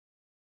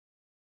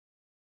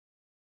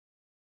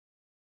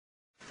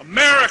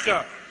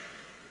America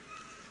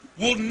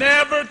will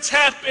never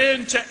tap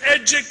into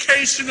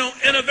educational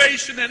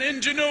innovation and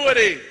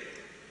ingenuity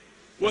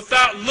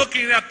without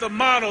looking at the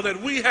model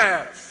that we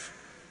have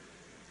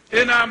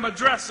in our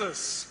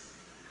madrasas,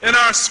 in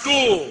our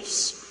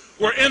schools,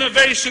 where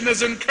innovation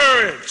is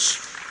encouraged,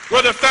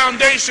 where the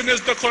foundation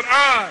is the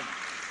Quran.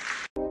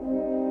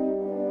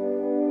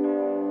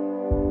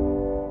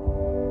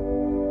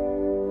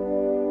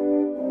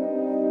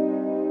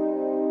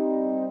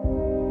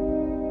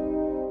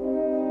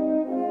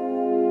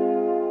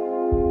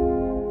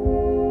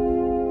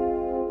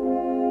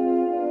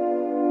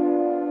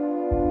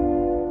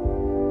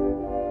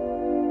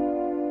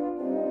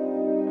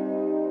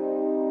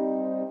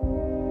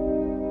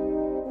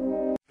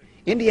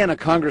 Indiana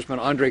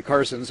Congressman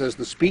Carson says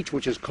the speech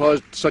which has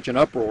caused such an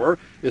uproar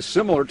is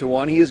similar to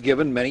one he has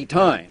given many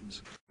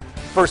times.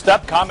 First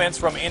up, comments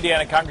from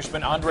Indiana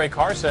Congressman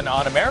Carson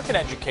on American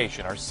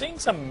education are seeing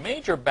some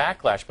major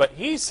backlash, but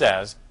he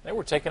says they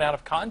were taken out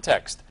of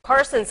context.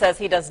 Carson says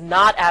he does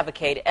not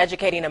advocate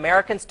educating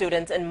American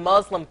students in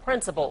Muslim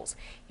principles.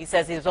 He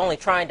says he's only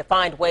trying to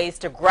find ways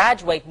to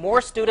graduate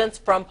more students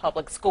from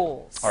public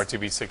schools.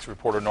 RTV6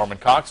 reporter Norman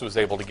Cox was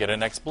able to get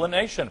an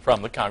explanation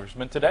from the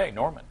congressman today.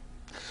 Norman.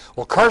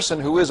 Well, Carson,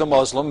 who is a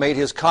Muslim, made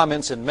his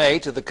comments in May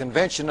to the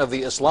convention of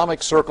the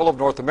Islamic Circle of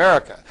North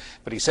America,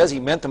 but he says he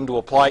meant them to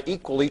apply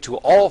equally to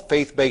all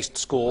faith-based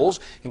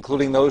schools,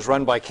 including those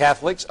run by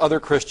Catholics, other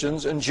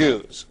Christians, and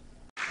Jews.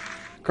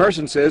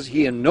 Carson says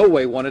he in no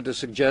way wanted to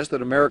suggest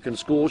that American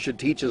schools should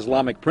teach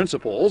Islamic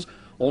principles,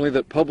 only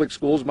that public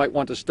schools might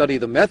want to study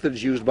the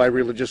methods used by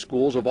religious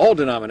schools of all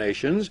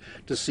denominations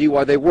to see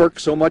why they work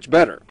so much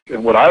better.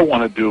 And what I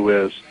want to do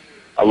is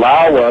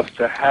allow us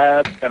to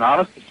have an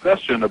honest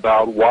discussion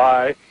about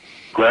why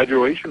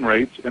graduation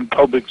rates in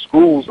public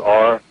schools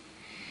are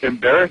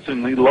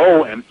embarrassingly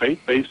low, and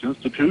faith-based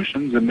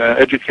institutions and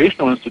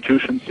educational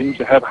institutions seem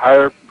to have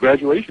higher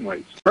graduation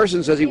rates.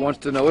 Carson says he wants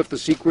to know if the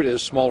secret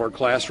is smaller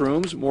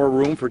classrooms, more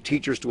room for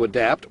teachers to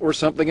adapt, or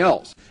something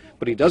else.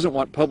 But he doesn't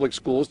want public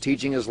schools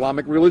teaching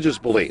Islamic religious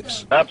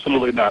beliefs.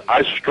 Absolutely not.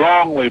 I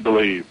strongly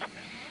believe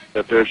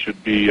that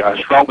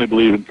I strongly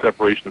believe in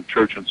separation of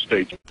church and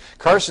state.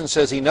 Carson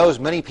says he knows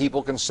many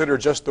people consider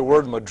just the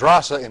word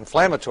madrasa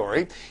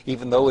inflammatory,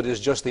 even though it is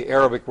just the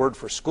Arabic word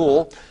for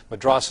school.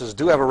 Madrasas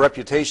do have a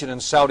reputation in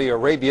Saudi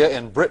Arabia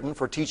and Britain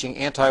for teaching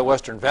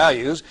anti-Western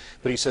values,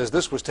 but he says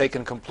this was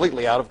taken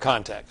completely out of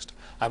context.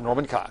 I'm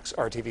Norman Cox,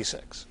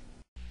 RTV6.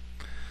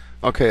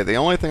 Okay, the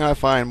only thing I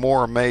find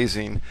more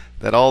amazing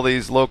that all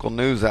these local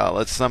news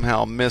outlets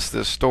somehow miss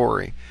this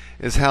story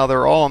is how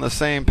they're all on the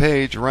same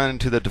page running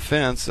to the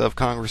defense of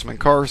Congressman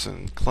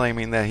Carson,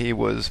 claiming that he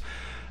was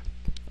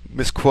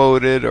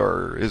misquoted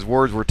or his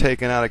words were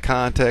taken out of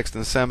context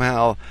and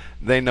somehow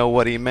they know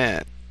what he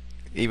meant,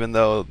 even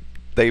though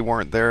they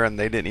weren't there and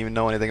they didn't even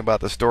know anything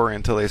about the story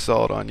until they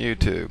saw it on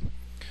YouTube.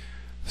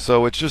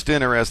 So it's just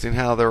interesting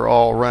how they're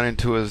all running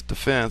to his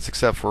defense,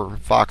 except for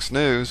Fox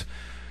News,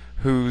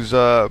 who's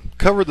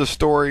covered the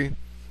story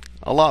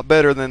a lot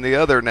better than the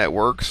other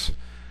networks.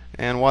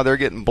 And while they're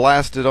getting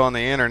blasted on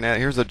the internet,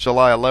 here's a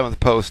July 11th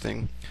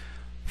posting.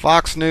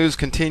 Fox News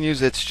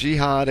continues its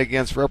jihad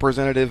against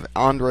Representative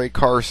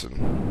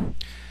Carson.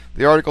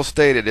 The article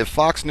stated, if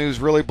Fox News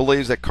really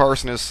believes that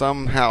Carson is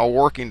somehow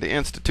working to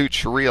institute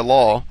Sharia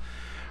law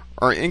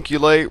or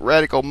inculcate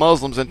radical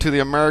Muslims into the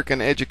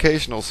American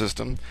educational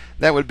system,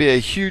 that would be a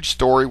huge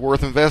story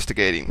worth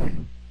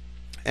investigating.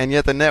 And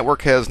yet the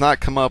network has not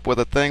come up with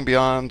a thing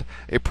beyond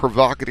a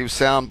provocative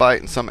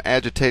soundbite and some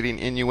agitating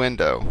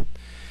innuendo.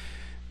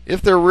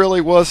 If there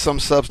really was some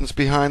substance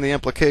behind the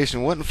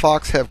implication, wouldn't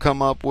Fox have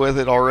come up with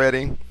it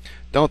already?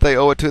 Don't they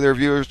owe it to their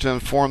viewers to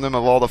inform them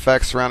of all the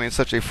facts surrounding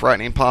such a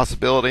frightening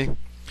possibility?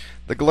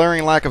 The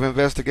glaring lack of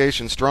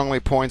investigation strongly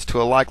points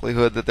to a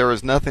likelihood that there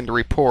is nothing to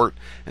report,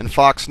 and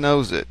Fox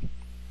knows it.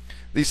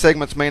 These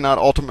segments may not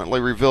ultimately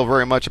reveal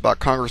very much about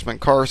Congressman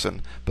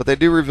Carson, but they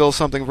do reveal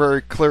something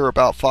very clear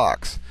about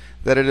Fox,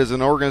 that it is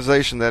an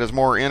organization that is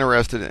more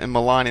interested in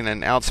maligning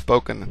an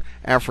outspoken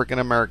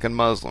African-American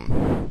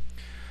Muslim.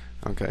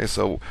 Okay,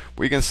 so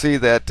we can see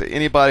that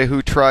anybody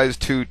who tries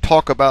to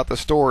talk about the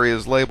story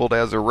is labeled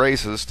as a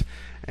racist,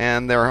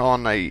 and they're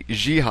on a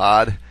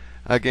jihad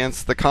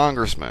against the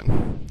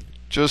congressman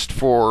just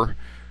for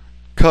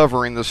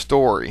covering the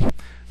story.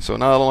 So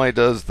not only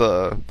does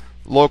the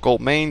local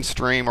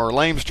mainstream or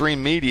lamestream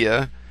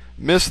media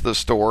miss the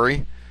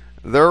story,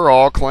 they're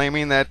all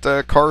claiming that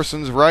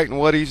Carson's right in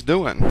what he's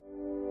doing.